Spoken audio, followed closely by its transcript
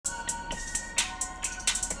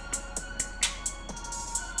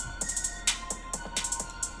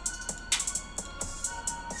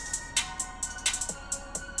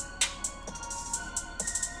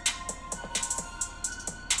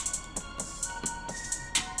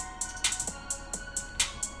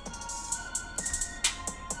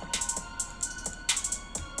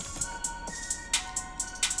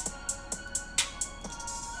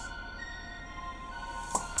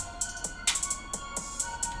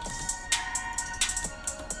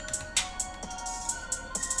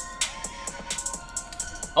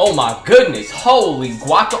Oh my goodness, holy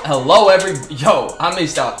guaco. Hello, yo, I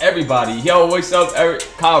missed out everybody. Yo, what's up,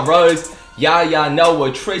 Kyle Rose, Yaya,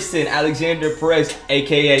 Noah, Tristan, Alexander Perez,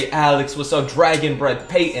 aka Alex, what's up, Dragon Breath,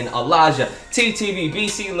 Peyton, Elijah, TTV,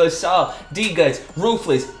 BC LaSalle, D-Guts,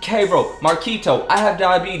 Ruthless, Cairo, Marquito, I Have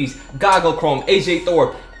Diabetes, Goggle Chrome, AJ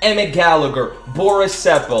Thorpe, Emmett Gallagher, Boris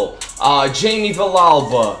Seppel, Jamie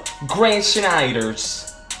Villalba, Grant Schneiders.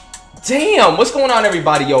 Damn, what's going on,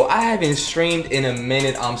 everybody? Yo, I haven't streamed in a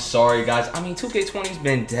minute. I'm sorry, guys. I mean, 2K20's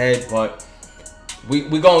been dead, but we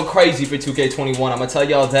going crazy for 2K21. I'm gonna tell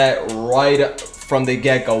y'all that right from the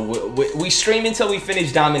get-go. We stream until we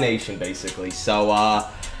finish domination, basically. So,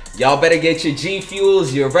 y'all better get your G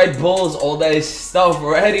Fuels, your Red Bulls, all that stuff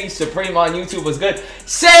ready. Supreme on YouTube was good.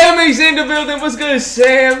 Sam is in the building. What's good,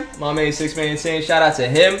 Sam? My man, 6 Man Sam. Shout out to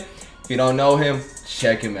him. If you don't know him,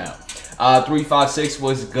 check him out. 356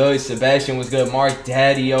 was good. Sebastian was good. Mark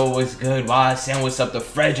Daddio was good. Wow, Sam, what's up? The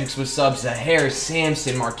Fredericks, what's up? Zahir,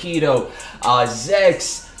 Samson, Marquito,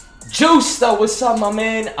 Zex, Justa, what's up, my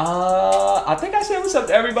man? I think I said what's up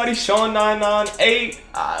to everybody. Sean 998,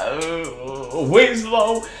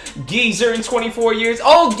 Winslow, Geezer in 24 years.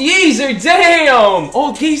 Oh, Geezer, damn!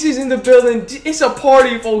 Oh, Geezer's in the building. It's a party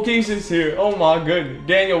if old Geezer's here. Oh my goodness.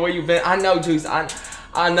 Daniel, where you been? I know, Juice.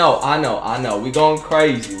 I know. We going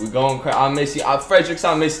crazy. We going crazy. I miss you. Fredericks,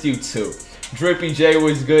 I missed you too. Drippy J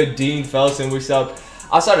was good. Dean Felsen, what's up?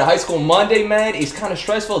 I started high school Monday, man. It's kind of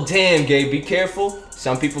stressful. Damn, Gabe, be careful.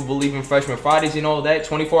 Some people believe in freshman Fridays and all that.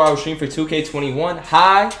 24-hour stream for 2K21.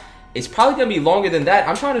 Hi. It's probably going to be longer than that.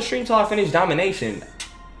 I'm trying to stream till I finish domination.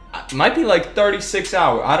 Might be like 36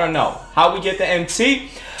 hours. I don't know. How we get the MT?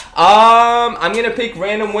 I'm going to pick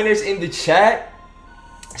random winners in the chat.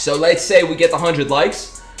 So let's say we get the 100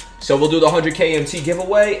 likes. So we'll do the 100K MT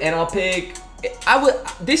giveaway, and I'll pick.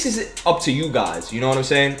 This is up to you guys. You know what I'm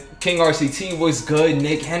saying? King RCT was good.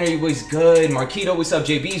 Nick Henry was good. Marquito, what's up?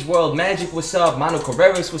 JB's World Magic, what's up? Mano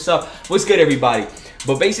Carreras, what's up? What's good, everybody?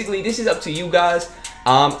 But basically, this is up to you guys.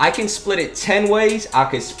 I can split it 10 ways. I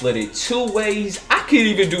could split it 2 ways. I could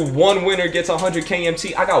even do one winner gets 100K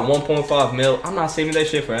MT. I got 1.5 mil. I'm not saving that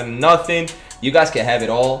shit for nothing. You guys can have it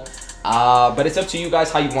all. But it's up to you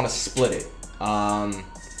guys how you want to split it.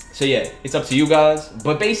 So yeah, it's up to you guys.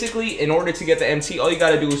 But basically, in order to get the MT, all you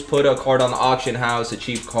gotta do is put a card on the auction house, a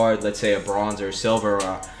cheap card, let's say a bronze or a silver,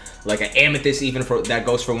 or like an amethyst, even for that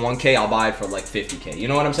goes for 1K. I'll buy it for like 50K. You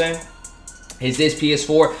know what I'm saying? Is this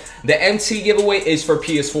PS4? The MT giveaway is for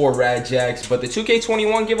PS4 Radjacks, but the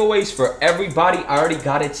 2K21 giveaway is for everybody. I already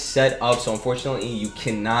got it set up, so unfortunately you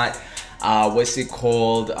cannot. What's it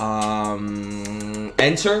called?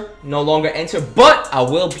 No longer enter, but I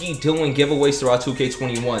will be doing giveaways throughout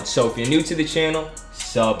 2K21. So if you're new to the channel,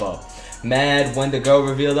 sub up. Mad when the girl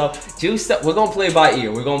revealed up. We're gonna play by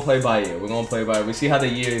ear. We're gonna play by ear. We're gonna play by ear. We see how the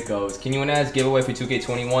year goes. Can you announce giveaway for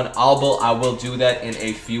 2K21? I will do that in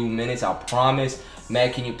a few minutes. I promise.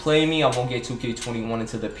 Matt, can you play me? I won't get 2K21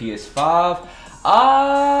 until the PS5.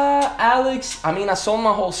 Alex. I mean, I sold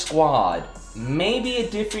my whole squad. Maybe a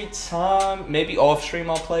different time. Maybe off stream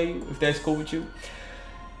I'll play you if that's cool with you.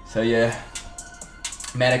 So yeah.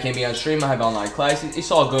 Man, I can't be on stream. I have online classes.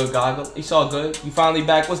 It's all good, Goggle. It's all good. You finally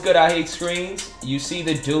back. What's good? I hate screens. You see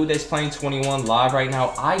the dude that's playing 21 live right now?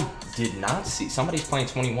 I did not see. Somebody's playing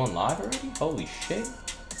 21 live already? Holy shit.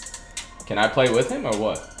 Can I play with him or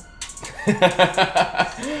what?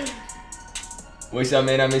 What's up,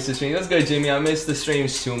 man? I missed the stream. That's good, Jimmy. I missed the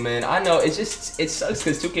streams too, man. I know. It sucks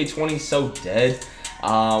because 2K20 is so dead.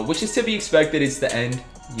 Which is to be expected. It's the end.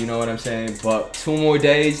 You know what I'm saying? But 2 more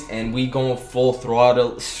days and we going full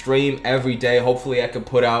throttle stream every day. Hopefully I can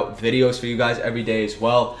put out videos for you guys every day as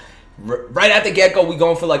well. Right at the get-go, we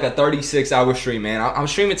going for like a 36-hour stream, man. I'm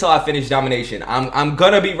streaming until I finish domination. I'm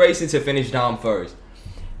gonna be racing to finish dom first.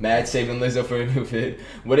 Mad saving Lizzo for a new vid.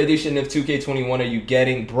 What edition of 2K21 are you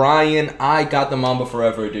getting? Brian, I got the Mamba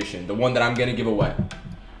Forever edition. The one that I'm gonna give away.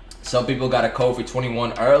 Some people got a code for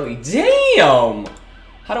 21 early. Damn!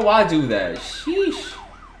 How do I do that? Sheesh.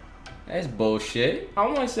 That's bullshit. I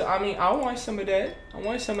want some of that. I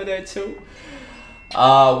want some of that too.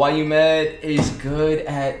 Why you mad is good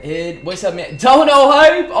at it. What's up, man? DONO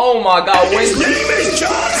hype? Oh my god. His name is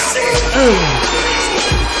Johnson.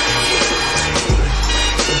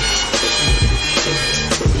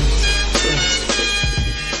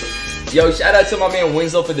 Yo, shout out to my man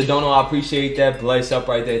Winslow for the dono. I appreciate that. Bless up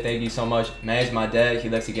right there. Thank you so much. Man's my dad. He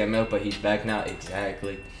likes to get milk, but he's back now.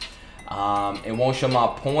 Exactly. It won't show my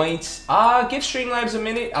points. Give Streamlabs a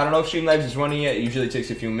minute. I don't know if Streamlabs is running yet. It usually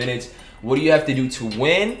takes a few minutes. What do you have to do to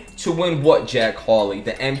win? To win what, Jack Hawley?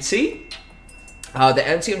 The MT? The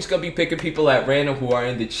MT, I'm just going to be picking people at random who are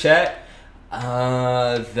in the chat.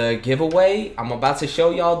 The giveaway. I'm about to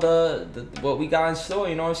show y'all the what we got in store.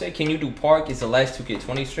 You know what I'm saying? Can you do park? It's the last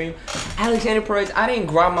 2K20 stream. Alexander Perez. I didn't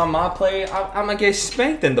grab my mod player. I'm gonna get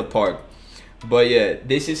spanked in the park. But yeah,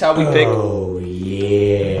 this is how we pick. Oh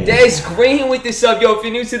yeah. That's green with the sub, yo. If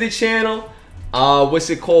you're new to the channel, what's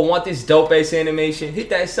it called? Want this dope ass animation? Hit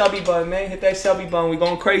that subby button, man. Hit that subby button. We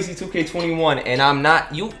going crazy 2K21, and I'm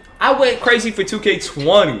not you. I went crazy for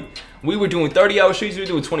 2K20. We were doing 30-hour streams. We were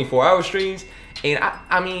doing 24-hour streams. And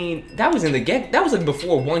I mean, that was in the get. That was like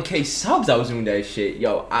before 1K subs. I was doing that shit,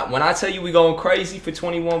 yo. When I tell you we going crazy for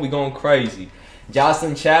 21, we going crazy.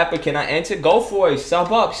 Jocelyn Chapper, can I enter? Go for it.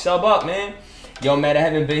 Sub up, man. Yo, man, I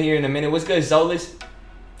haven't been here in a minute. What's good, Zolis?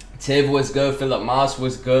 Tiv was good. Philip Moss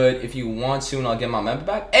was good. If you want to, and I'll get my member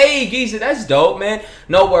back. Hey, Geezer, that's dope, man.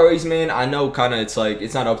 No worries, man. I know kind of it's like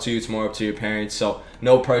it's not up to you. It's more up to your parents. So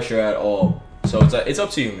no pressure at all. So it's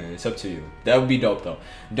up to you, man. It's up to you. That would be dope, though.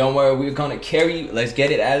 Don't worry. We're going to carry you. Let's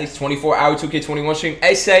get it, Alex. 24-hour 2K21 stream.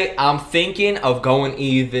 I say I'm thinking of going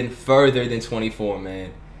even further than 24,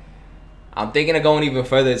 man. I'm thinking of going even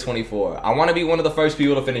further than 24. I want to be one of the first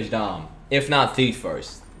people to finish Dom. If not the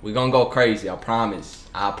first. We're going to go crazy. I promise.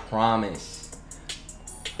 I promise.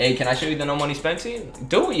 Hey, can I show you the no money spent scene?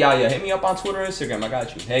 Do it, y'all. Hit me up on Twitter or Instagram. I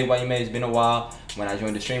got you. Hey, what you made? It's been a while. When I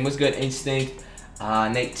joined the stream. What's good? Instinct.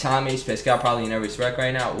 Nate Thomas, Pascal probably in every wreck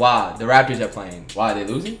right now. Wow, the Raptors are playing. Why, they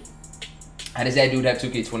losing? How does that dude have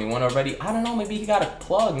 2K21 already? I don't know. Maybe he got a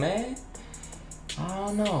plug, man. I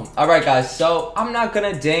don't know. All right, guys. So I'm not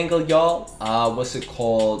gonna dangle y'all. What's it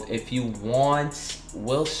called? If you want,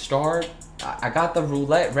 we'll start. I got the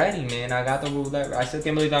roulette ready, man. I got the roulette. I still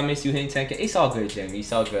can't believe I missed you hitting 10K. It's all good, Jamie.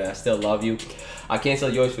 It's all good. I still love you. I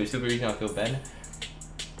canceled yours for super reason. I feel bad.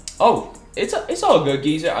 Oh, it's all good,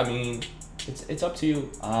 Geezer. I mean. It's up to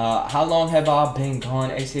you. How long have I been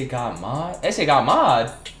gone? SA got mod? SA got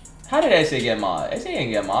mod? How did SA get mod? SA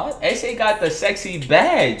ain't get mod. SA got the sexy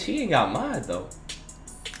badge. He ain't got mod though.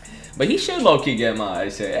 But he should low-key get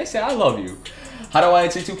mod. SA, I love you. How do I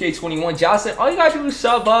enter 2K21? Jocelyn, all you gotta do is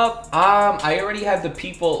sub up. I already have the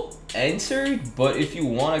people entered, but if you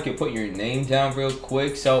want, I can put your name down real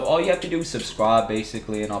quick. So all you have to do is subscribe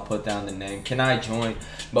basically, and I'll put down the name. Can I join?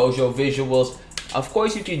 Mojo Visuals. Of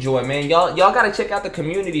course you can join, man. Y'all gotta check out the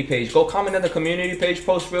community page. Go comment on the community page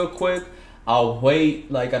post real quick. I'll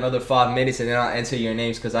wait like another 5 minutes and then I'll enter your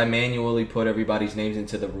names because I manually put everybody's names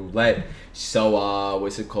into the roulette. So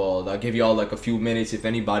what's it called? I'll give y'all like a few minutes if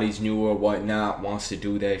anybody's new or whatnot wants to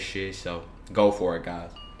do that shit. So go for it, guys.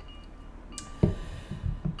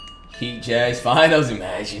 Heat Jazz Finals,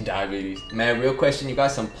 imagine diabetes. Man, real question, you got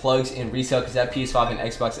some plugs in resale because that PS5 and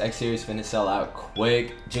Xbox X Series finna sell out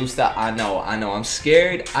quick. Juiced, I know, I'm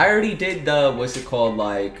scared. I already did the, what's it called,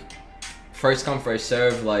 like, first come, first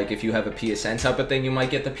serve, like, if you have a PSN type of thing, you might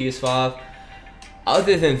get the PS5.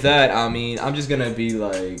 Other than that, I mean, I'm just gonna be,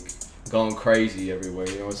 like, going crazy everywhere,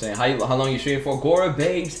 you know what I'm saying? How long you streaming for? Gora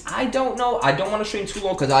Babes, I don't know. I don't want to stream too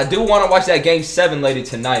long because I do want to watch that Game 7 later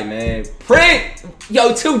tonight, man. Print!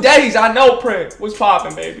 Yo, 2 days, I know Print. What's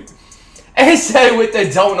poppin', baby? Say with the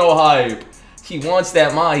DONO hype. He wants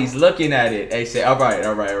that mod. He's looking at it. Say, all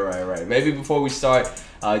right. Maybe before we start,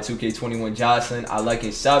 2K21 Jocelyn, I like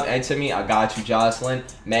his sub. Enter me. I got you, Jocelyn.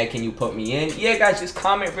 Matt, can you put me in? Yeah, guys, just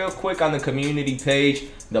comment real quick on the community page,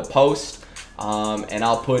 the post. And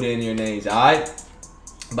I'll put in your names, alright?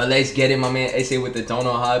 But let's get it, my man. Say with the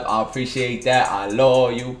DONO hype. I appreciate that. I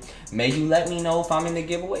love you. May you let me know if I'm in the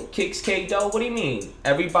giveaway. Kicks K Doe. What do you mean?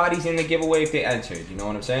 Everybody's in the giveaway if they entered. You know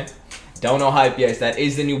what I'm saying? DONO hype. Yes, that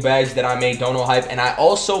is the new badge that I made. DONO hype. And I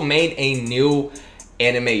also made a new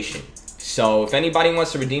animation. So if anybody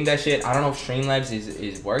wants to redeem that shit, I don't know if Streamlabs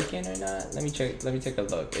is working or not. Let me check. Let me take a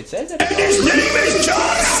look. It says that. His name is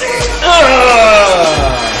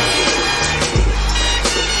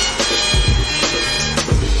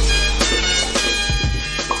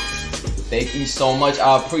Thank you so much.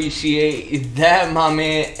 I appreciate that, my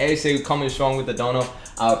man. Say coming strong with the DONO.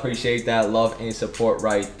 I appreciate that love and support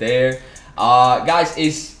right there. Guys,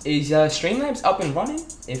 is Streamlabs up and running?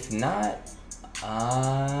 If not,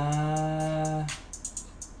 how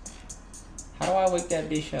do I wake that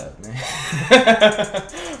bitch up, man?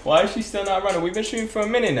 Why is she still not running? We've been streaming for a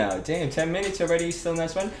minute now. Damn, 10 minutes already. Still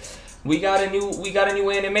not running. We got a new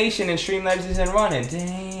animation and Streamlabs isn't running.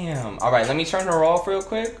 Damn. All right, let me turn her off real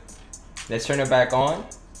quick. Let's turn it back on.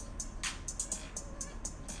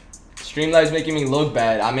 Streamlabs making me look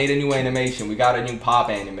bad. I made a new animation. We got a new pop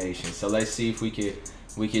animation. So let's see if we could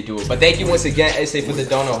do it. But thank you once again, SA, for the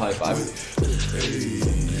DONO hype.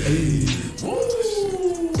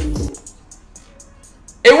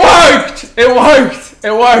 It worked! It worked!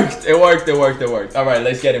 It worked. It worked. It worked. It worked. All right,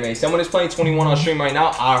 let's get it, man. Someone is playing 21 on stream right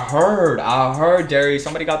now. I heard, Darius.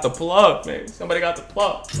 Somebody got the plug, man. Somebody got the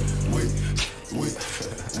plug.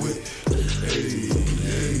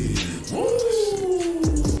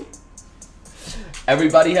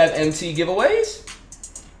 Everybody have MT giveaways?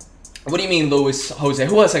 What do you mean, Louis, Jose?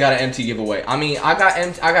 Who else I got an MT giveaway? I mean, I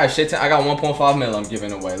got shit. I got 1.5 mil I'm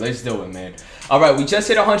giving away. Let's do it, man. All right, we just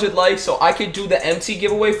hit 100 likes, so I could do the MT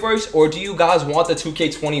giveaway first, or do you guys want the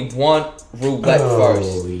 2K21 roulette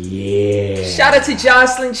first? Oh, yeah. Shout out to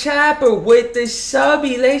Jocelyn Chapper with the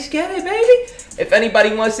subby. Let's get it, baby. If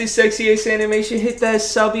anybody wants this sexy ass animation, hit that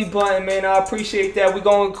subby button, man. I appreciate that. We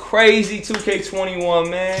going crazy 2K21,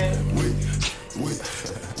 man.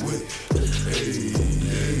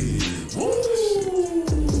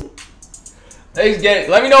 Let's get it.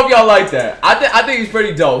 Let me know if y'all like that. I think it's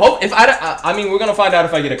pretty dope. Hope if I mean, we're gonna find out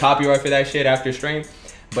if I get a copyright for that shit after stream.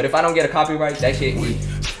 But if I don't get a copyright, that shit.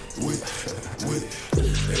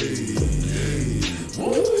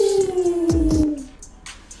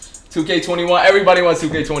 2K21. Everybody wants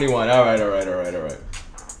 2K21. All right.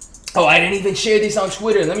 Oh, I didn't even share this on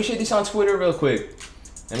Twitter. Let me share this on Twitter real quick.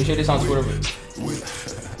 That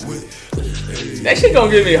shit gonna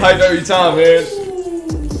get me hyped every time, man.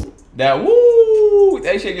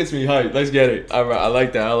 That shit gets me hyped. Let's get it. All right, I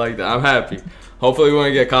like that. I'm happy. Hopefully we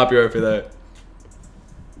won't get copyright for that.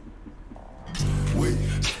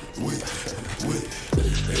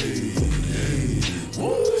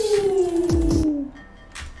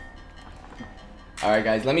 All right,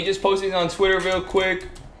 guys. Let me just post these on Twitter real quick.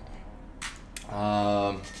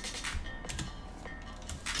 I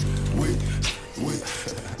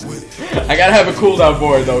gotta have a cooldown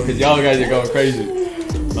for it though, cause y'all guys are going crazy.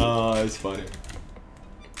 It's funny.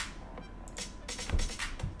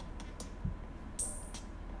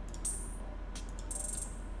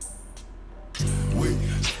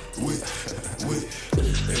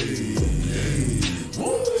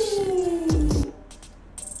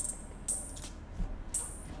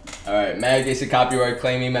 Alright, Mag gets a copyright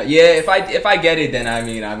claiming. Yeah, if I get it, then I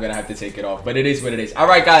mean I'm gonna have to take it off. But it is what it is.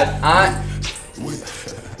 Alright, guys.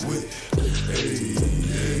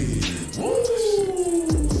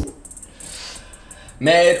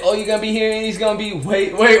 Man, all you're gonna be hearing is gonna be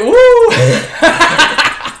wait, woo!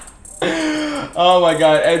 Oh my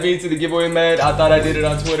god, add me to the giveaway, man. I thought I did it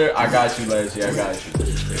on Twitter. I got you, Les. Yeah, I got you.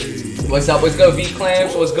 What's up? What's good,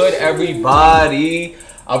 V-Clamps? What's good, everybody?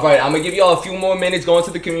 Alright, I'm gonna give y'all a few more minutes. Go into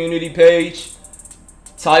the community page.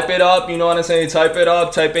 Type it up, you know what I'm saying? Type it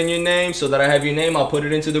up, type in your name so that I have your name. I'll put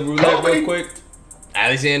it into the roulette real quick.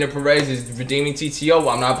 Alexander Perez is redeeming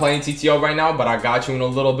TTO. I'm not playing TTO right now, but I got you in a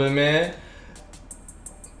little bit, man.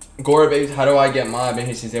 Gora Babes, how do I get mine? I've been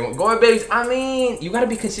here since day one. Gora Babes, I mean, you gotta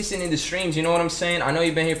be consistent in the streams, you know what I'm saying? I know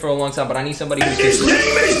you've been here for a long time, but I need somebody who's consistent. Ooh,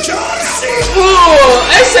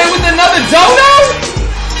 Essay with another dono?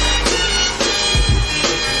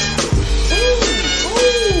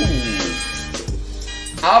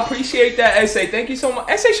 I appreciate that, Essay. Thank you so much.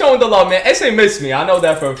 Essay showing the love, man. Essay missed me. I know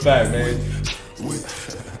that for a fact, man.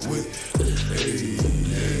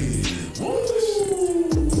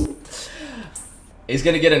 It's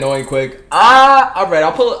gonna get annoying quick. Alright,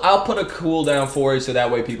 I'll put a cooldown for it so that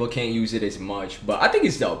way people can't use it as much. But I think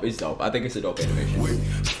it's dope. It's dope. I think it's a dope animation.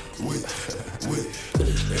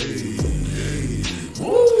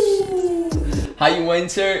 How you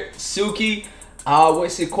enter? Suki.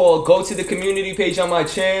 What's it called? Go to the community page on my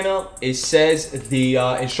channel. It says the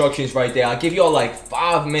instructions right there. I'll give y'all like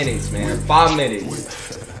 5 minutes, man. 5 minutes.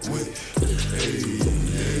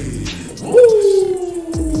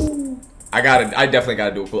 I definitely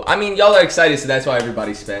gotta do it cool. I mean, y'all are excited, so that's why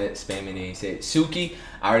everybody's spamming it. He said, Suki,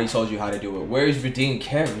 I already told you how to do it. Where is Redeem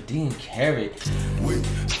Carrot? Redeem Carrot.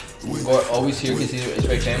 Or always here because it's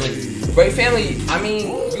Ray Family. Ray Family, I mean,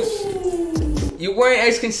 you weren't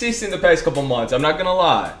as consistent the past couple months. I'm not gonna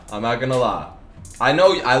lie. I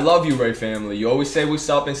know, I love you, Ray Family. You always say what's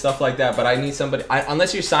up and stuff like that, but I need somebody,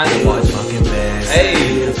 unless you're signed to watch.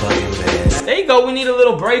 Hey, there you go. We need a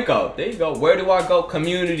little breakup. There you go. Where do I go?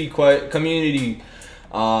 Community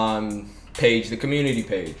page, the community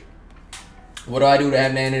page. What do I do to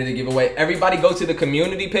have an enter the giveaway? Everybody go to the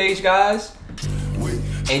community page, guys,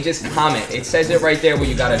 and just comment. It says it right there what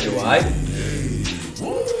you gotta do, alright?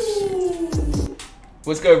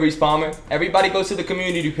 What's good, Reese Palmer? Everybody go to the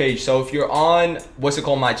community page. So if you're on, what's it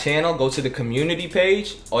called, my channel, go to the community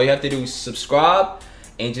page. All you have to do is subscribe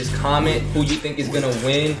and just comment who you think is gonna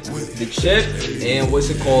win the chip. And what's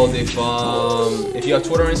it called, if you have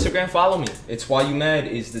Twitter or Instagram, follow me. It's Why You Mad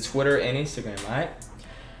is the Twitter and Instagram, alright?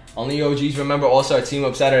 Only OGs remember All-Star Team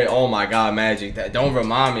Up Saturday. Oh my god, Magic. That don't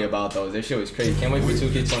remind me about those. This shit was crazy. Can't wait for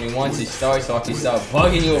 2K21 to start so I can start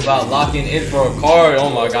bugging you about locking in for a card. Oh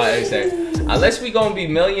my god, unless we gonna be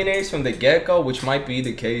millionaires from the get-go, which might be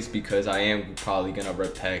the case because I am probably gonna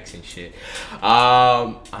rip packs and shit.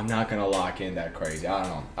 I'm not gonna lock in that crazy. I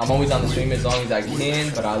don't know. I'm always on the stream as long as I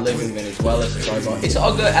can, but I live in Venezuela, so sorry about it. It's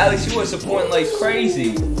all good, Alex. You are supporting like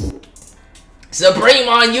crazy. Supreme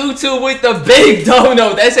on YouTube with the big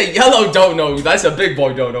dono. That's a yellow dono. That's a big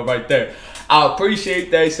boy dono right there. I appreciate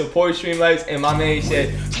that support, Streamlabs. And my man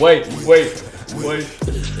said, wait. Woo!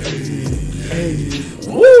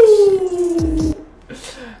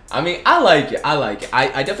 I mean, I like it.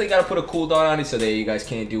 I definitely gotta put a cooldown on it so that you guys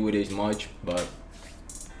can't do it as much. But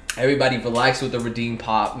everybody relax with the redeem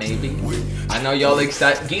pop, maybe. I know y'all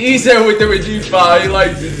excited. Geezer with the redeem pop. He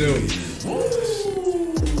likes it too.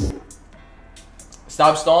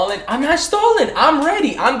 Stop stalling. I'm not stalling. I'm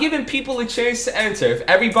ready. I'm giving people a chance to enter. If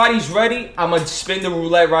everybody's ready, I'm gonna spin the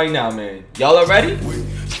roulette right now, man. Y'all are ready?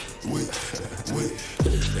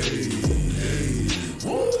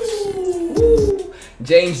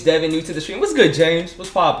 James Devin, new to the stream. What's good, James? What's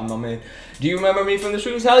poppin', my man? Do you remember me from the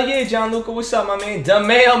streams? Hell yeah, John Luca. What's up, my man? The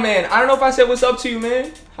mailman. I don't know if I said what's up to you,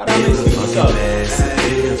 man. How did I miss you? What's up?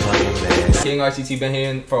 King RCT been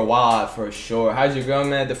here for a while, for sure. How's your girl,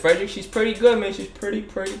 man? The Frederick, she's pretty good, man. She's pretty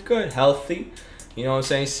good. Healthy. You know what I'm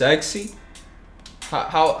saying? Sexy.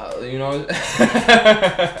 How you know?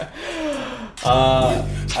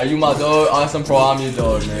 Are you my dog? Awesome pro, I'm your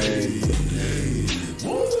dog, man.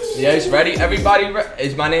 Yes, ready? Everybody,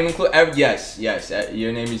 is my name included? Yes,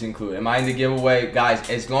 your name is included. Am I in the giveaway? Guys,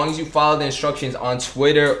 as long as you follow the instructions on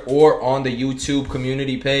Twitter or on the YouTube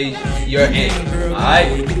community page, you're in.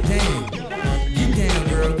 Alright?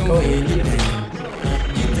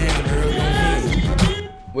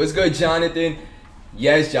 What's good, Jonathan?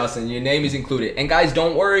 Yes, Jocelyn, your name is included. And guys,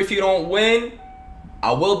 don't worry if you don't win.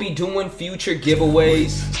 I will be doing future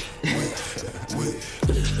giveaways.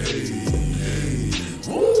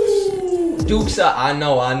 Duxa, I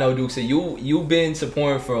know, Duxa. You've been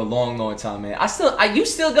supporting for a long time, man. You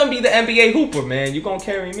still gonna be the NBA hooper, man. You gonna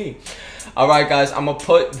carry me. All right, guys. I'm gonna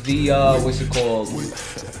put the what's it called?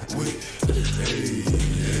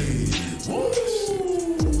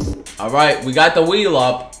 All right, we got the wheel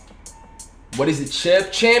up. What is it,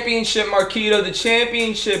 Chip? Championship, Marquito, the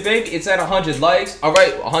championship, baby. It's at 100 likes. All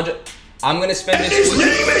right, 100. I'm gonna spend this. His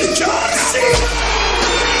name is John C.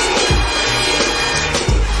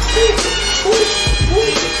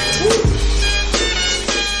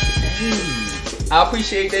 I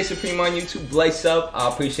appreciate that, Supreme on YouTube. Bless up. I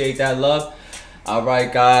appreciate that love. All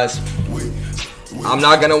right, guys. I'm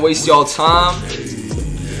not gonna waste y'all time.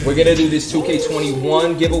 We're gonna do this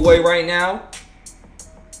 2K21 giveaway right now.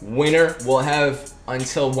 Winner will have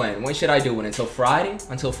until when? When should I do it? Until Friday?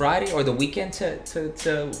 Until Friday or the weekend to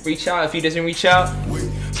reach out. If he doesn't reach out,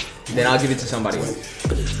 then I'll give it to somebody else.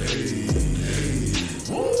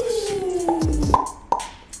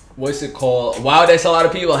 What's it called? Wow, that's a lot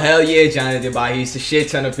of people. Hell yeah, Jonathan Bahi. It's a shit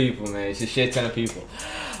ton of people, man. It's a shit ton of people.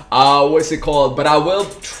 What's it called? But I will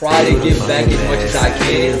try to give back as much as I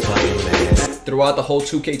can throughout the whole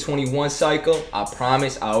 2K21 cycle. I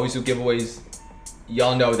promise. I always do giveaways.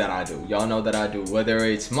 Y'all know that I do. Y'all know that I do. Whether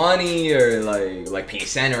it's money or like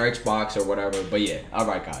PSN or Xbox or whatever. But yeah. All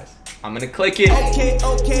right, guys. I'm gonna click it. Okay.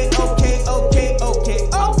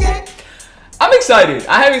 I'm excited.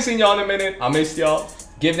 I haven't seen y'all in a minute. I missed y'all.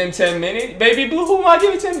 Give them 10 minutes. Baby Blue, who am I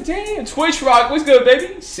giving 10 minutes? Damn. Twitch Rock, what's good,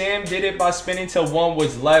 baby? Sam did it by spinning till one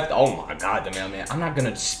was left. Oh my god, the mailman. I'm not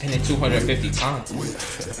gonna spin it 250 times.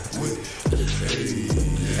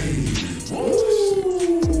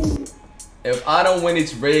 If I don't win,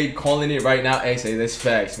 it's rigged. Calling it right now. Essay, that's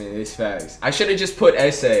facts, man. It's facts. I should have just put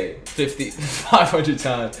essay 500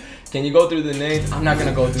 times. Can you go through the names? I'm not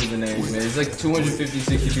gonna go through the names, man. It's like 250,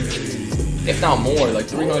 62, if not more, like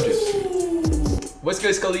 300. What's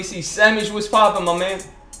good, Scalisi? Samish, what's poppin', my man?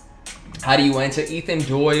 How do you enter? Ethan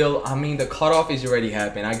Doyle. I mean, the cutoff is already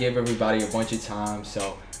happened. I gave everybody a bunch of time,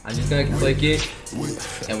 so I'm just gonna click it,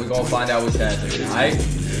 and we're gonna find out what's happening, alright?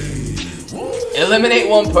 Eliminate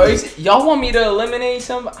one person? Y'all want me to eliminate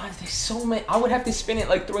some? There's so many. I would have to spin it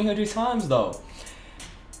like 300 times, though.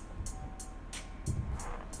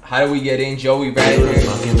 How do we get in? Joey Radner.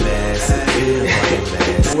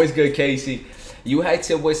 What's good, Casey? You had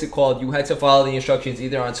to, what's it called? You had to follow the instructions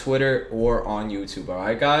either on Twitter or on YouTube. All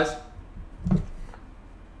right, guys?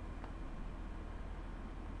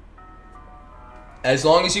 As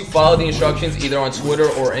long as you follow the instructions either on Twitter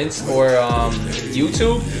or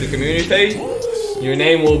YouTube, the community page, your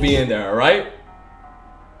name will be in there, all right?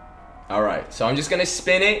 All right, so I'm just going to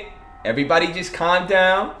spin it. Everybody just calm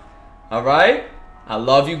down. All right? I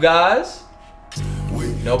love you guys.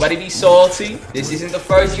 Nobody be salty. This isn't the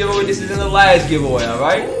first giveaway. This isn't the last giveaway. All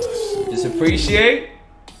right? Just appreciate.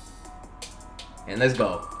 And let's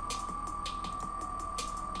go.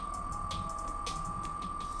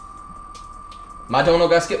 My dono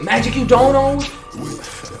got skipped. Magic, you dono?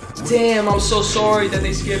 Damn, I'm so sorry that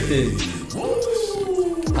they skipped it.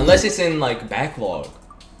 Unless it's in like backlog.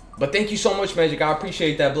 But thank you so much, Magic. I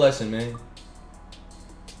appreciate that blessing, man.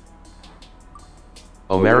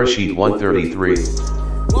 Omarashid 133.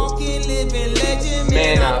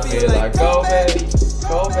 Man, I feel like go back.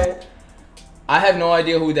 Go back. I have no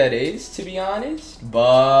idea who that is, to be honest. But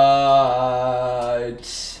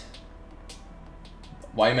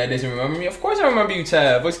why you mad doesn't remember me? Of course I remember you,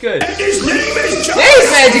 Tab. What's good? There's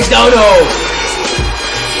Magic Dono!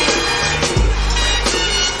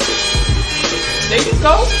 There you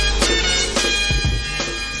go.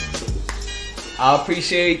 I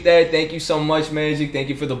appreciate that. Thank you so much, Magic. Thank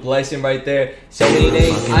you for the blessing right there. So many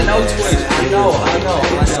names. I know Twitch. I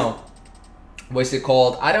know. What's it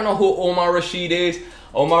called? I don't know who Omar Rashid is.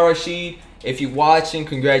 Omar Rashid, if you're watching,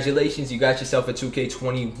 congratulations. You got yourself a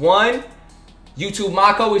 2K21. YouTube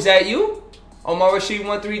Mako, is that you? Omar Rashid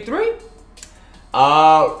 133.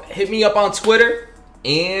 Hit me up on Twitter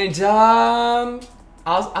and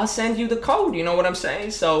I'll send you the code. You know what I'm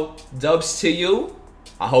saying? So dubs to you.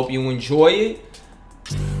 I hope you enjoy it.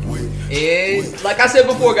 And like I said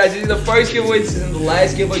before, guys, this is the first giveaway. This isn't the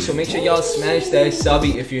last giveaway. So make sure y'all smash that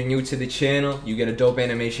subby if you're new to the channel. You get a dope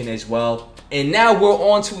animation as well. And now we're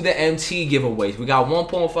on to the MT giveaways. We got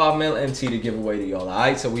 1.5 mil MT to give away to y'all,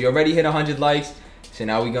 alright? So we already hit 100 likes. So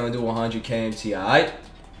now we're going to do 100K MT, alright?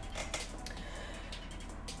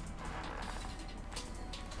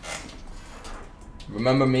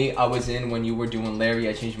 Remember me? I was in when you were doing Larry.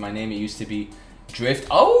 I changed my name. It used to be Drift.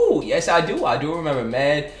 Oh, yes, I do. I do remember.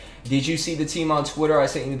 Mad. Did you see the team on Twitter? I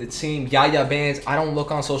sent you the team. Yaya Bands. I don't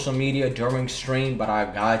look on social media during stream, but I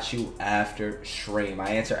got you after stream. I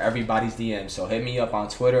answer everybody's DM, so hit me up on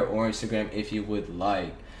Twitter or Instagram if you would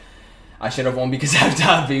like. I should have won because I have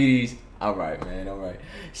diabetes. All right, man. All right.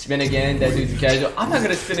 Spin again. That dude's a casual. I'm not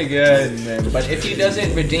going to spin again, man. But if he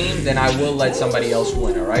doesn't redeem, then I will let somebody else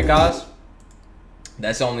win. All right, guys?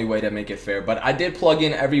 That's the only way to make it fair. But I did plug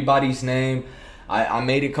in everybody's name. I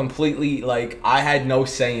made it completely, like, I had no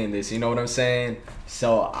say in this, you know what I'm saying?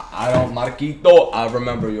 So, I don't, Marquito, I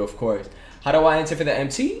remember you, of course. How do I enter for the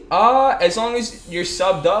MT? As long as you're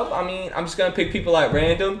subbed up, I mean, I'm just going to pick people at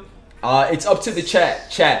random. It's up to the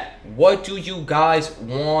chat. Chat, what do you guys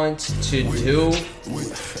want to do?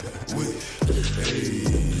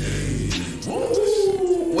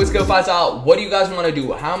 What's good, Faisal? What do you guys want to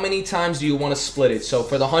do? How many times do you want to split it? So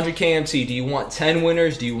for the 100K MT, do you want 10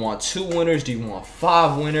 winners? Do you want 2 winners? Do you want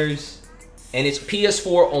 5 winners? And it's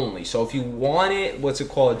PS4 only. So if you want it, what's it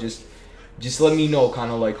called? Just let me know kind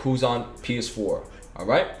of like who's on PS4. All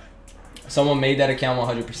right? Someone made that account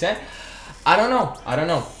 100%. I don't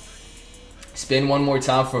know. Spin one more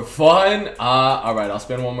time for fun. All right, I'll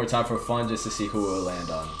spin one more time for fun just to see who it will land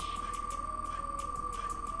on.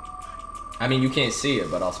 I mean, you can't see it,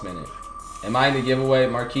 but I'll spin it. Am I in the giveaway?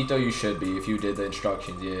 Marquito, you should be if you did the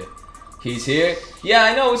instructions, yeah. He's here. Yeah,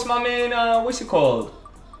 I know. It's my man, what's it called?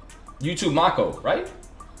 YouTube Mako, right?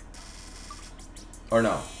 Or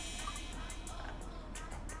no?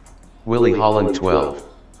 Willie Holland 12.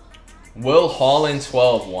 Will Holland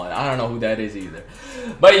 12 won. I don't know who that is either.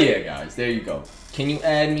 But yeah, guys, there you go. Can you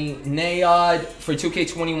add me? Nayad for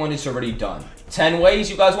 2K21 it's already done. 10 ways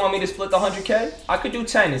you guys want me to split the 100K? I could do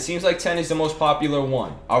 10. It seems like 10 is the most popular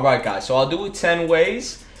one. Alright, guys. So I'll do it 10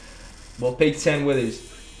 ways. We'll pick 10 winners.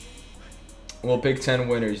 We'll pick 10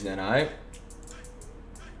 winners then, alright?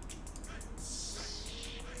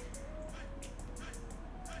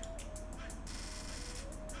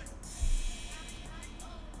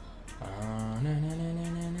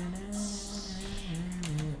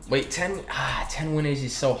 Wait, 10 winners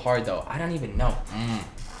is so hard though. I don't even know.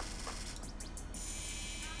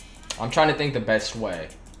 I'm trying to think the best way.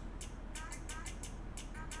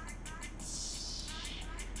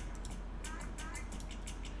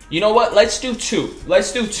 You know what? Let's do 2.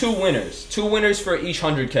 Let's do 2 winners. 2 winners for each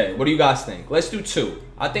 100K. What do you guys think? Let's do 2.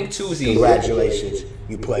 I think 2 is easy. Congratulations.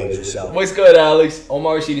 You played yourself. What's good, Alex?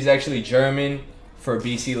 Omar Rashid is actually German for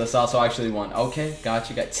BC. Let's also actually won. Okay, got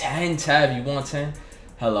you. Got 10 tab. You want 10?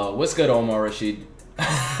 Hello. What's good, Omar Rashid?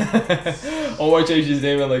 Omar changed his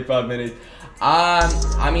name in like 5 minutes.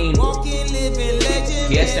 I mean,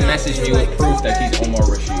 he has to message me with proof that he's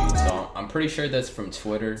Omar Rashid. So I'm pretty sure that's from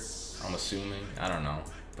Twitter. I'm assuming. I don't know.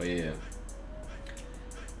 But yeah.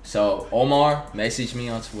 So Omar, message me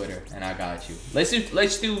on Twitter and I got you. Let's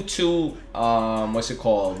do two what's it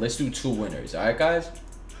called? Let's do 2 winners. Alright guys?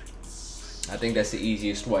 I think that's the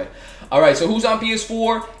easiest way. Alright, so who's on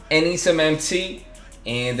PS4 and needs some MT?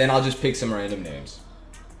 And then I'll just pick some random names.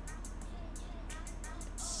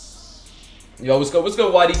 Yo, what's good? What's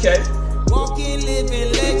good, YDK? Walking,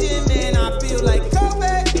 living legend, man, I feel like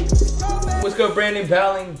Kobe. What's good, Brandon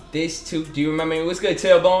Bowling? This too. Do you remember me? What's good,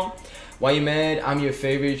 Tailbone? Why you mad? I'm your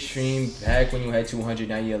favorite stream back when you had 200.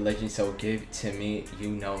 Now you're a legend, so give it to me. You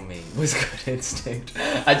know me. What's good, Instinct?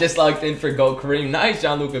 I just logged in for Go Kareem. Nice,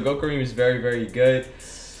 John Luca. Go Kareem is very, very good.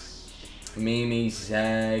 Mimi,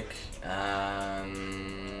 Zach.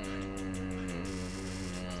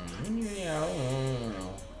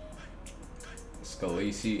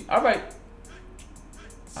 Scalisi. Alright.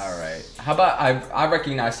 How about I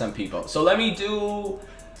recognize some people. So let me do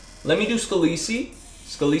Scalisi.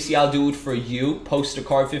 Scalisi, I'll do it for you. Post a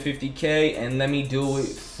card for 50K, and let me do it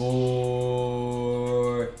for.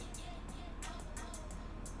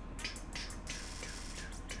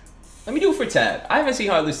 Let me do it for Tab. I haven't seen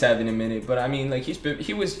Heartless Tab in a minute, but I mean, like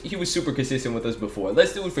he was super consistent with us before.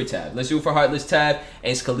 Let's do it for Tab. Let's do it for Heartless Tab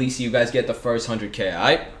and Scalisi. You guys get the first 100K. All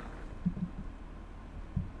right.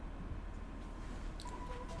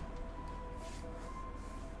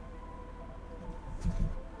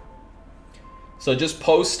 So just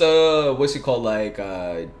post what's it called, like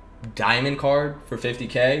diamond card for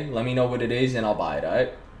 50K. Let me know what it is and I'll buy it,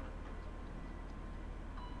 alright?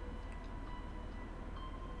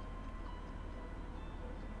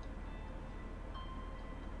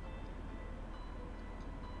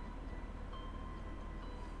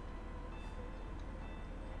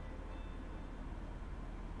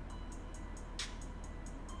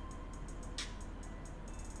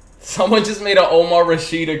 Someone just made an Omar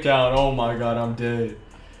Rashid account. Oh my god, I'm dead.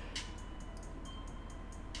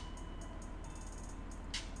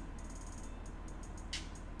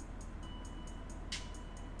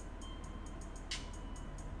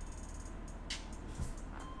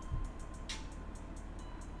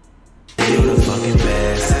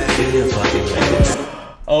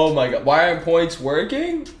 Oh my god, why aren't points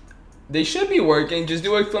working? They should be working. Just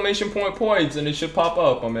do exclamation point points and it should pop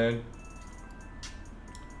up, my man.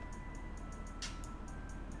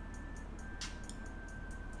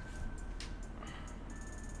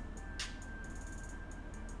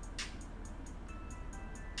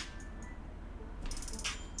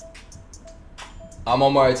 I'm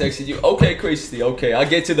Omar, I texted you. Okay, Christy, okay. I'll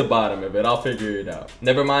get to the bottom of it. I'll figure it out.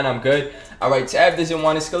 Never mind, I'm good. Alright, Tab doesn't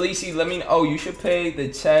want it. Scalisi, let me know. Oh, you should pay the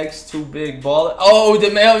tax too big baller. Oh, the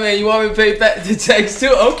mailman, you want me to pay back the tax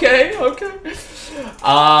too? Okay, okay.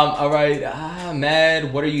 Alright.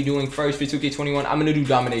 Mad, what are you doing first for 2K21? I'm gonna do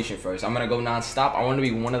domination first. I'm gonna go non-stop. I want to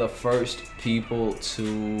be one of the first people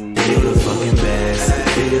to.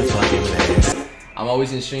 I'm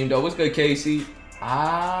always in stream though. What's good, Casey?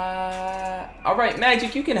 Alright,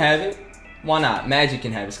 Magic, you can have it. Why not? Magic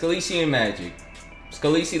can have it. Scalisi and Magic.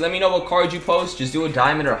 Scalisi, let me know what card you post. Just do a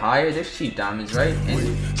diamond or higher. There's cheap diamonds, right?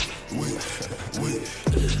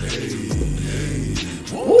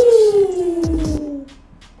 Woo!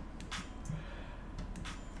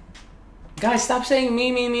 Guys, stop saying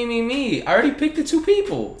me. I already picked the 2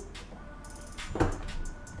 people.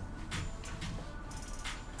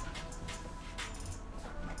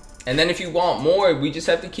 And then if you want more, we just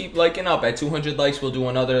have to keep liking up. At 200 likes, we'll do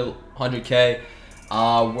another 100K.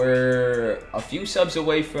 We're a few subs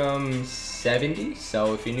away from 70.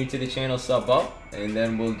 So if you're new to the channel, sub up. And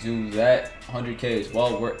then we'll do that 100K as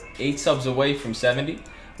well. We're 8 subs away from 70.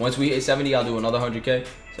 Once we hit 70, I'll do another 100K.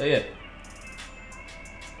 So yeah.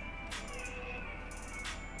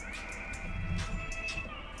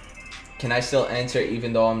 Can I still enter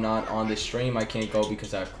even though I'm not on the stream? I can't go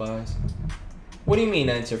because I have class. What do you mean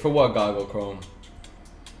enter? For what, Goggle Chrome?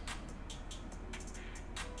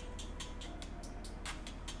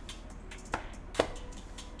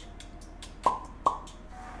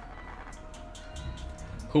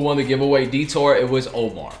 Who won the giveaway? Detour, it was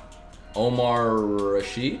Omar. Omar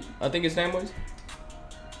Rashid, I think his name was.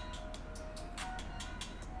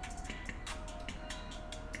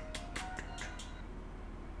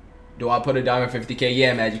 Do I put a diamond for 50K?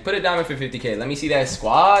 Yeah, Magic. Put a diamond for 50K. Let me see that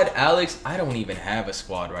squad. Alex, I don't even have a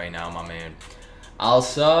squad right now, my man. I'll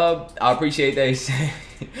sub. I appreciate that.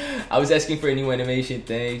 I was asking for a new animation.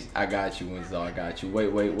 Thanks. I got you, Winslow. I got you.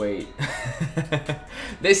 Wait.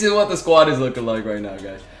 This is what the squad is looking like right now,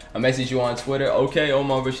 guys. I message you on Twitter. Okay,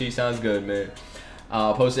 Omar Rashid. Sounds good, man.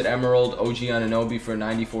 Posted Emerald OG Ananobi for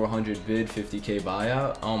 9,400 bid, 50K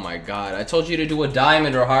buyout. Oh my god. I told you to do a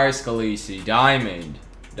diamond or higher, Scalisi.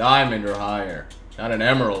 Diamond or higher. Not an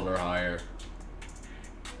emerald or higher.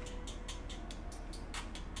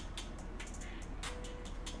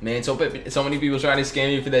 Man, so many people trying to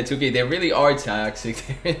scam you for that 2K. They really are toxic.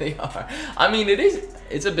 They really are. I mean,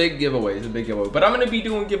 it's a big giveaway. It's a big giveaway. But I'm going to be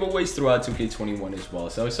doing giveaways throughout 2K21 as well.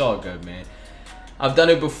 So it's all good, man. I've done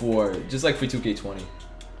it before, just like for 2K20.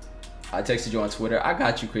 I texted you on Twitter. I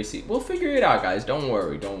got you, Chrissy. We'll figure it out, guys. Don't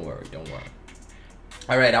worry. Don't worry. Don't worry.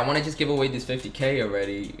 All right, I want to just give away this 50K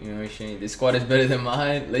already. You know what I'm saying? This squad is better than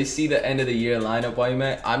mine. Let's see the end of the year lineup, while you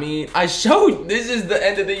met. I mean, I showed this is the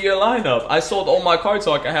end of the year lineup. I sold all my cards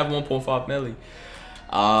so I can have 1.5 milli.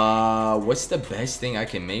 What's the best thing I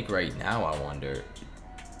can make right now, I wonder?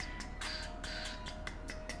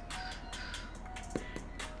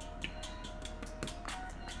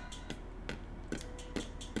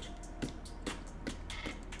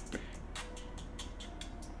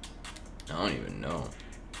 I don't even know.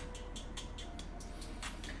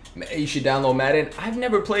 You should download Madden. I've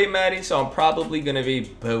never played Madden, so I'm probably gonna be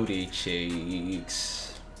booty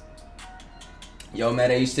cheeks. Yo,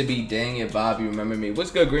 Matt, I used to be dang it, Bob. You remember me?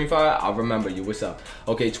 What's good, Greenfire? I'll remember you. What's up?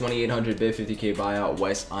 Okay, 2,800 bid, 50K buyout.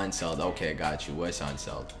 West unsold. Okay, got you. West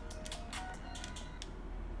unsold.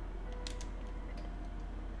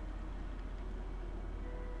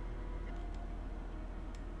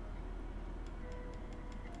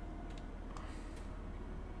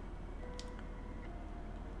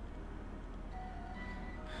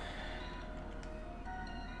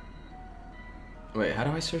 Wait, how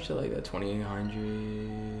do I search it like that? 2,800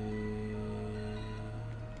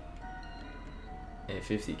 and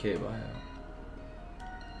 50K buyout.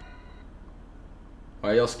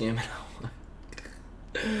 Why y'all scamming out?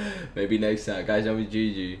 Maybe next time, guys. I'm with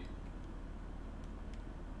GG.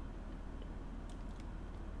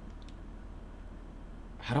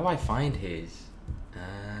 How do I find his?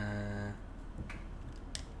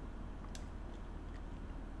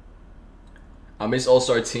 I miss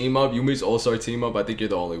All-Star Team Up. You miss All-Star Team Up. I think you're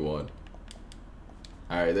the only one.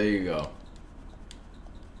 Alright, there you go.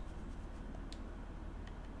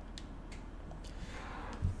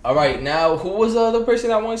 Alright, now, who was the other person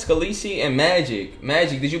that won? Scalisi and Magic.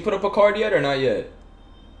 Magic, did you put up a card yet or not yet?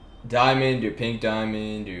 Diamond or Pink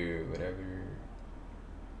Diamond or whatever.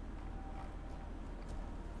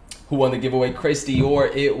 Who won the giveaway? Chris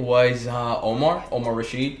Dior. It was Omar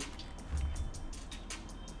Rashid.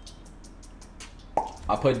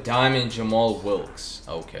 I put Diamond Jamal Wilkes.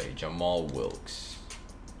 Okay, Jamal Wilkes.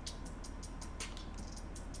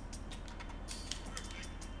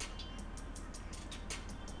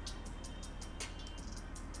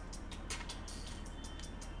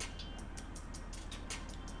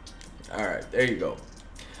 All right, there you go.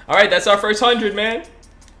 All right, that's our first 100, man.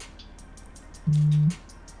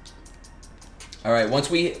 All right, once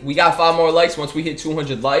we got 5 more likes. Once we hit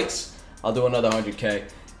 200 likes, I'll do another 100K.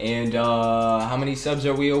 And how many subs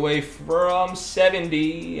are we away from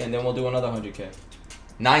 70? And then we'll do another 100K.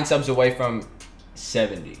 9 subs away from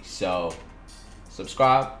 70. So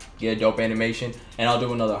subscribe, get a dope animation, and I'll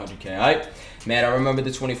do another 100K. All right, man. I remember the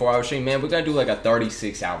 24-hour stream, man. We're gonna do like a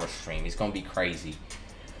 36-hour stream. It's gonna be crazy.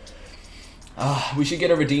 We should get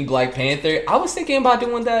a redeemed Black Panther. I was thinking about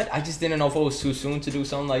doing that. I just didn't know if it was too soon to do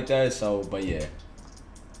something like that. So, but yeah.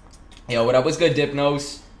 Yo, what up? What's good,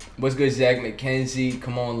 Dipnos? What's good, Zach McKenzie?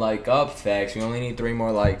 Come on, like up. Facts. We only need 3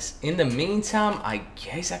 more likes. In the meantime, I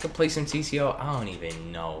guess I could play some TCO. I don't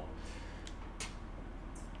even know.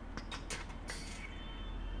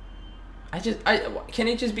 Can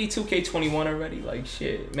it just be 2K21 already? Like,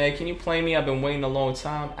 shit. Man, can you play me? I've been waiting a long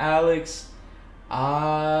time. Alex,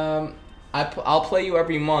 I'll play you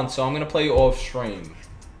every month, so I'm going to play you off stream.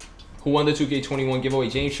 Who won the 2K21 giveaway?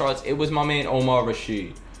 James Charles. It was my man, Omar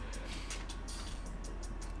Rashid.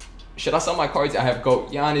 Should I sell my cards? I have go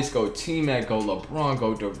Giannis, go T-Mac, go LeBron,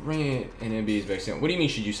 go Durant, and NBA's back soon. What do you mean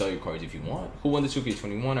should you sell your cards if you want? Who won the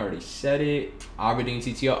 2K21? I already said it. Aberdeen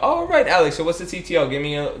TTO. All right, Alex. So what's the TTO? Give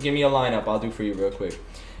me a lineup. I'll do for you real quick.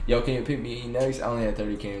 Yo, can you pick me next? I only have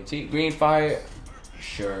 30 KMT. Green Fire.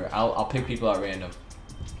 Sure. I'll pick people at random.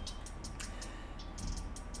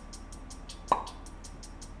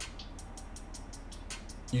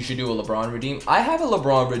 You should do a LeBron redeem. I have a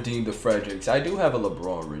LeBron redeem to Fredericks. I do have a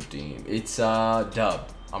LeBron redeem. It's Dub,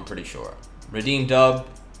 I'm pretty sure. Redeem Dub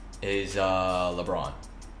is LeBron.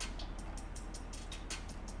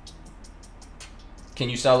 Can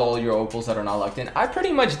you sell all your opals that are not locked in? I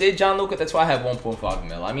pretty much did, John Luca. That's why I have 1.5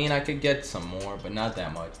 mil. I mean, I could get some more, but not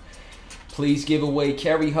that much. Please give away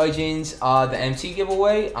Kerry Hudgens, the MT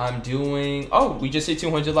giveaway. I'm doing, oh, we just hit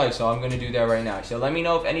 200 likes, so I'm going to do that right now. So let me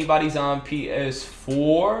know if anybody's on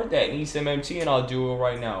PS4 that needs some MT, and I'll do it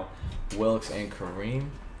right now. Wilkes and Kareem.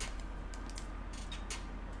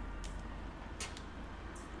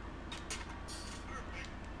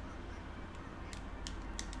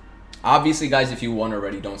 Obviously, guys, if you won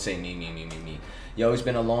already, don't say me. Yo, it's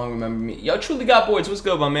been a long remember me. Yo, truly got boards. What's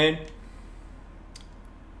good, my man?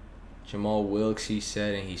 Jamal Wilkes, he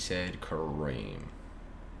said, and he said Kareem.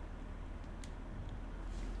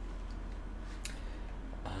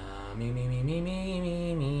 Me.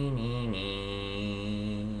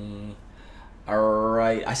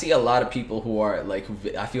 Alright, I see a lot of people who are like,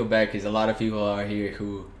 I feel bad because a lot of people are here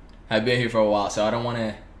who have been here for a while, so I don't want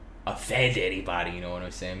to offend anybody, you know what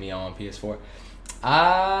I'm saying? Me on PS4.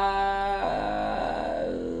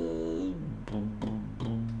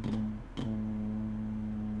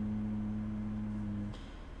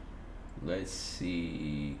 Let's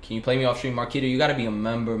see. Can you play me off stream, Marquito? You gotta be a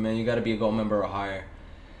member, man. You gotta be a gold member or higher.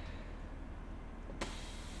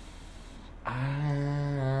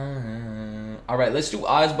 All right, let's do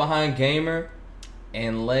Eyes Behind Gamer,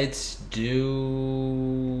 and let's do.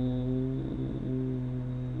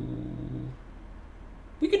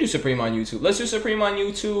 We could do Supreme on YouTube. Let's do Supreme on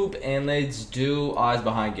YouTube, and let's do Eyes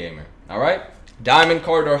Behind Gamer. All right, diamond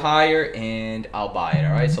card or higher, and I'll buy it.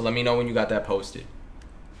 All right, so let me know when you got that posted.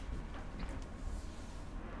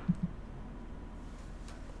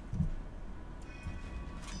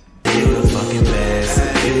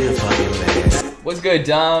 What's good,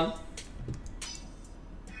 Dom?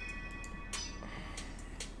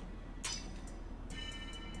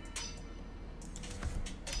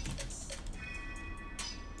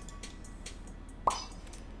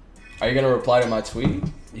 Are you gonna reply to my tweet?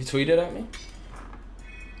 You tweeted at me?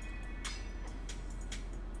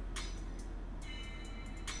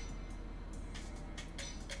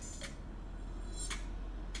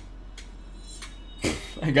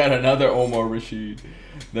 I got another Omar Rashid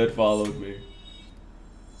that followed me.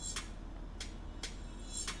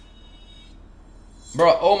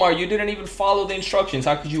 Bro, Omar, you didn't even follow the instructions.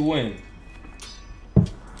 How could you win?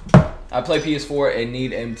 I play PS4 and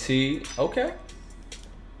need MT. Okay.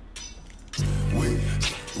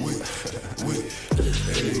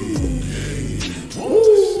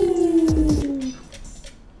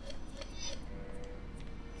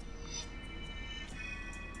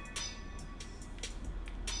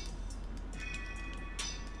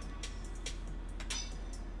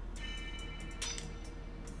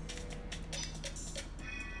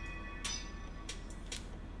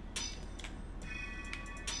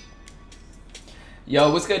 Yo,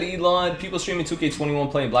 what's good, Elon? People streaming 2K21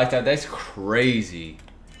 playing Blacked Out. That's crazy.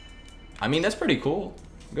 I mean, that's pretty cool.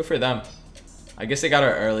 Good for them. I guess they got it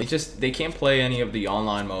early. Just, they can't play any of the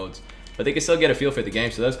online modes, but they can still get a feel for the game,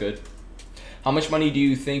 so that's good. How much money do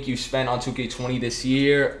you think you spent on 2K20 this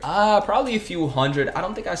year? Probably a few hundred. I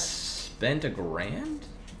don't think I spent $1,000.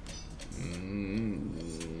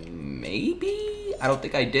 Maybe? I don't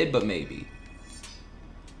think I did, but maybe.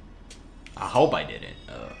 I hope I didn't.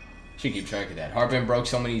 Should keep track of that. Harpin broke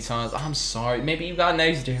so many times. I'm sorry. Maybe you got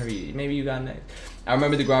next, Jerry. Maybe you got next. I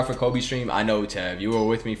remember the grind for Kobe stream. I know, Tab. You were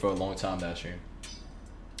with me for a long time that stream.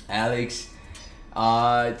 Alex,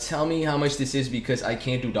 tell me how much this is because I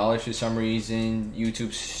can't do dollars for some reason.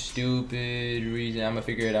 YouTube stupid reason. I'm gonna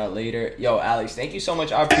figure it out later. Yo, Alex, thank you so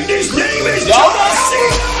much. I appreciate it. Yo,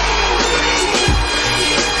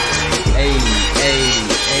 hey.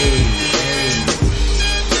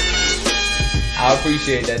 I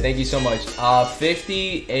appreciate that. Thank you so much.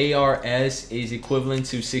 50 ARS is equivalent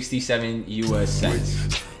to 67 US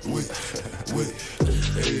cents.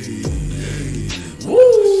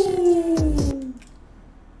 Woo!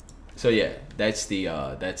 So yeah, that's the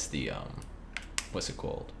what's it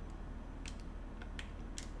called?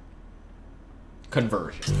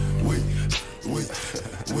 Conversion.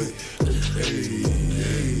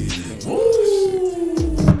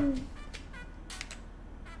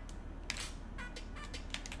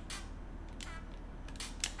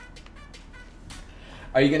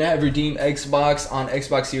 Are you gonna have redeem Xbox on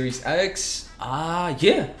Xbox Series X?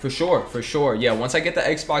 Yeah, for sure. Yeah, once I get the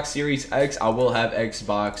Xbox Series X, I will have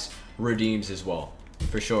Xbox redeems as well,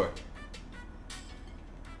 for sure.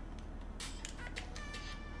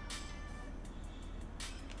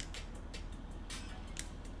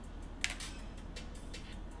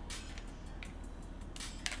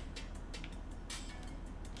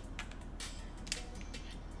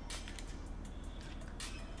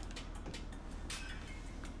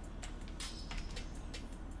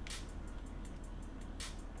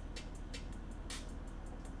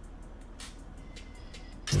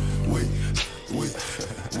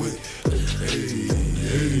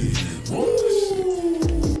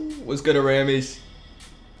 What's good, Aramis?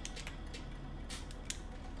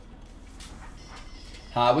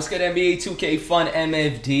 What's good, NBA 2K Fun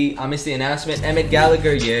MFD? I missed the announcement. Emmett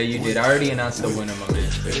Gallagher, yeah, you did. I already announced the winner, my man.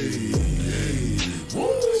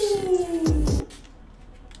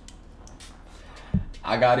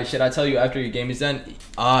 I got it. Should I tell you after your game is done?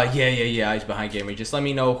 Yeah. Eyes behind gamer. Just let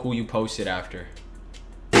me know who you posted after.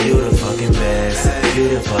 You the fucking best. You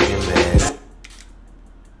the fucking best.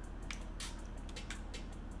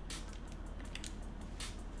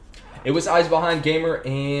 It was Eyes Behind Gamer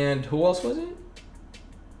and who else was it?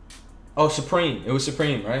 Oh, Supreme. It was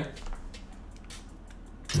Supreme, right?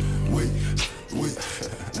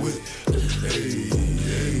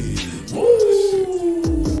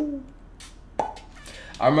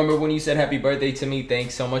 I remember when you said happy birthday to me.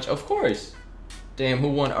 Thanks so much. Of course. Damn, who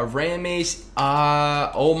won? Aramis,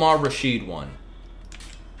 Omar Rashid won.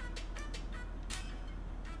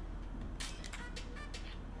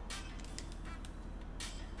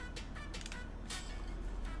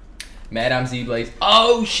 Madam Z-Blaze.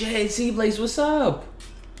 Oh shit, Z-Blaze, what's up?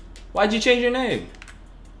 Why'd you change your name?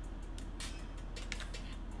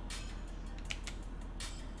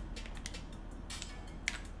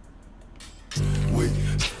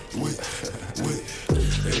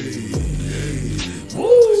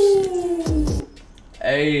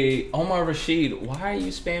 Hey, Omar Rashid, why are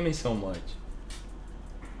you spamming so much?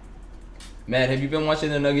 Matt, have you been watching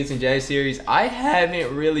the Nuggets and Jazz series? I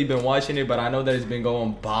haven't really been watching it, but I know that it's been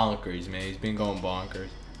going bonkers, man. It's been going bonkers.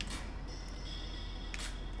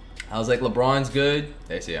 I was like, LeBron's good.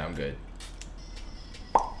 They say I'm good.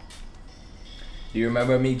 Do you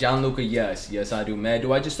remember me, John Luca? Yes. Yes, I do. Matt,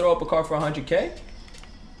 do I just throw up a card for 100K?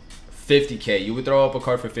 50K. You would throw up a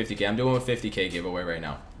card for 50K. I'm doing a 50K giveaway right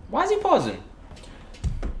now. Why is he pausing?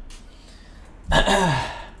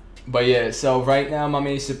 But yeah, so right now my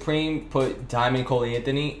main Supreme put Diamond Cole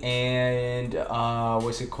Anthony and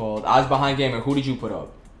what's it called? Eyes Behind Gamer. Who did you put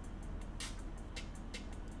up?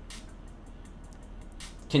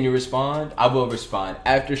 Can you respond? I will respond.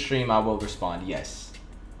 After stream I will respond. Yes.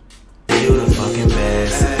 You the fucking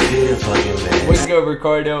best. You the fucking best. What's good,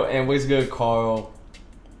 Ricardo? And what's good, Carl?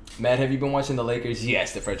 Matt, have you been watching the Lakers?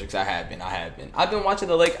 Yes, the Fredericks, I have been. I've been watching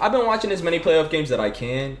the I've been watching as many playoff games that I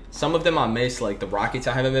can. Some of them I missed, like the Rockets.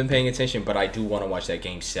 I haven't been paying attention, but I do want to watch that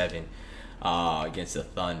Game 7 against the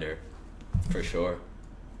Thunder, for sure.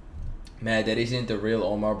 Matt, that isn't the real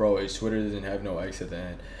Omar, bro. His Twitter doesn't have no X at the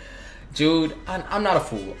end. Dude, I'm not a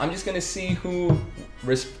fool. I'm just gonna see who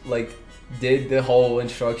did the whole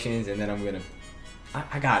instructions, and then I'm gonna.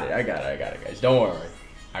 I got it, guys. Don't worry.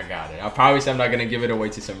 I got it. I promise I'm not going to give it away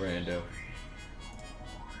to some rando.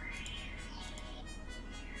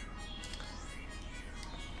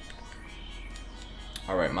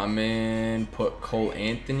 Alright, my man put Cole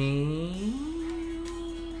Anthony.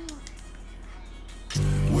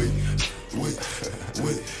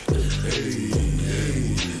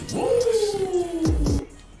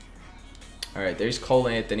 Alright, there's Cole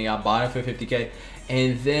Anthony. I bought him for 50K.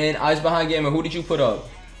 And then Eyes Behind Gamer, who did you put up?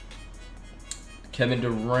 Kevin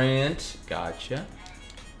Durant, gotcha.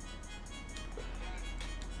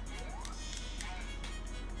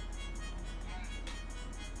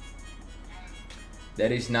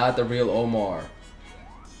 That is not the real Omar.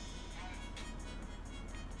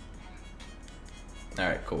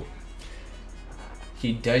 Alright, cool.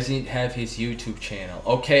 He doesn't have his YouTube channel.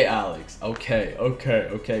 Okay, Alex. Okay,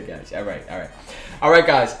 guys. Alright,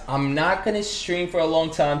 guys. I'm not gonna stream for a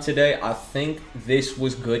long time today. I think this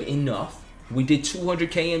was good enough. We did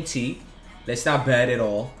 200 KMT. That's not bad at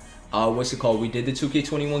all. What's it called? We did the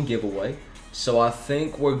 2K21 giveaway. So I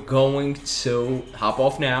think we're going to hop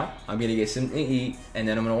off now. I'm going to get something to eat. And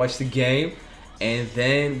then I'm going to watch the game. And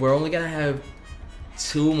then we're only going to have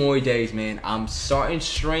 2 more days, man. I'm starting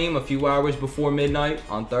stream a few hours before midnight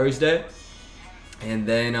on Thursday. And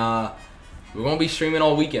then we're going to be streaming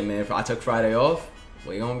all weekend, man. I took Friday off.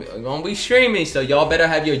 We're gonna be streaming. So y'all better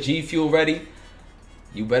have your G Fuel ready.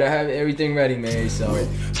 You better have everything ready, man. So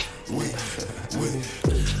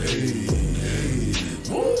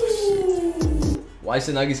why is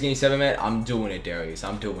the Nuggets Game 7, man? I'm doing it, Darius.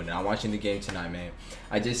 I'm doing it. I'm watching the game tonight, man.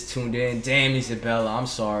 I just tuned in. Damn, Isabella. I'm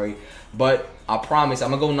sorry. But I promise, I'm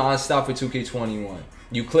going to go non-stop for 2K21.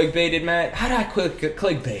 You clickbaited, Matt? How did I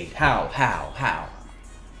clickbait? How?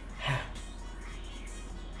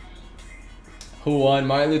 Who won?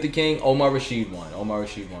 Martin Luther King? Omar Rashid won.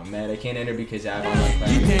 Man, I can't enter because I don't like that.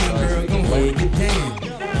 Get down, girl, go ahead, get down.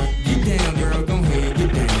 Get down, girl, go ahead,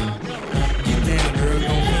 get down. Get down, girl, go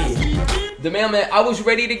ahead. The mailman, I was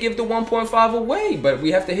ready to give the 1.5 away, but we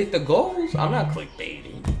have to hit the goals. I'm not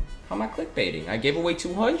clickbaiting. How am I clickbaiting? I gave away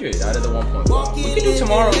 200 out of the 1.5. We can do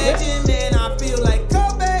tomorrow, yeah?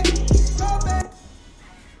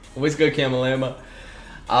 What's good, Camelama?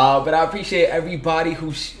 But I appreciate everybody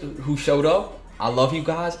who showed up. I love you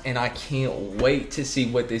guys, and I can't wait to see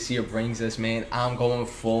what this year brings us, man. I'm going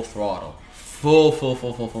full throttle. Full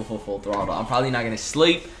throttle. I'm probably not going to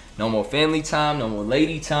sleep. No more family time, no more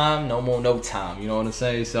lady time, no more no time. You know what I'm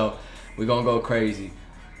saying? So we're going to go crazy.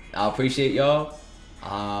 I appreciate y'all.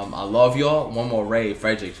 I love y'all. One more raid,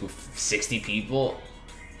 Fredericks, with 60 people.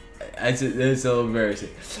 It's a little embarrassing.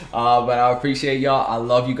 But I appreciate y'all. I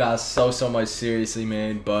love you guys so much, seriously,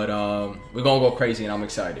 man. But we're going to go crazy, and I'm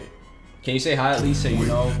excited. Can you say hi at least so you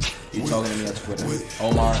know you're talking to me on Twitter?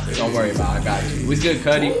 Omar, don't worry about it. I got you. What's good,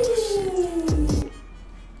 Cuddy?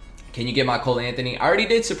 Can you get my Cole Anthony? I already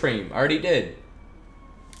did, Supreme. I already did.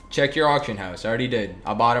 Check your auction house. I already did.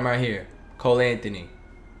 I bought him right here. Cole Anthony.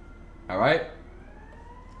 Alright?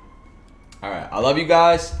 Alright. I love you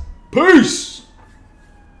guys. Peace!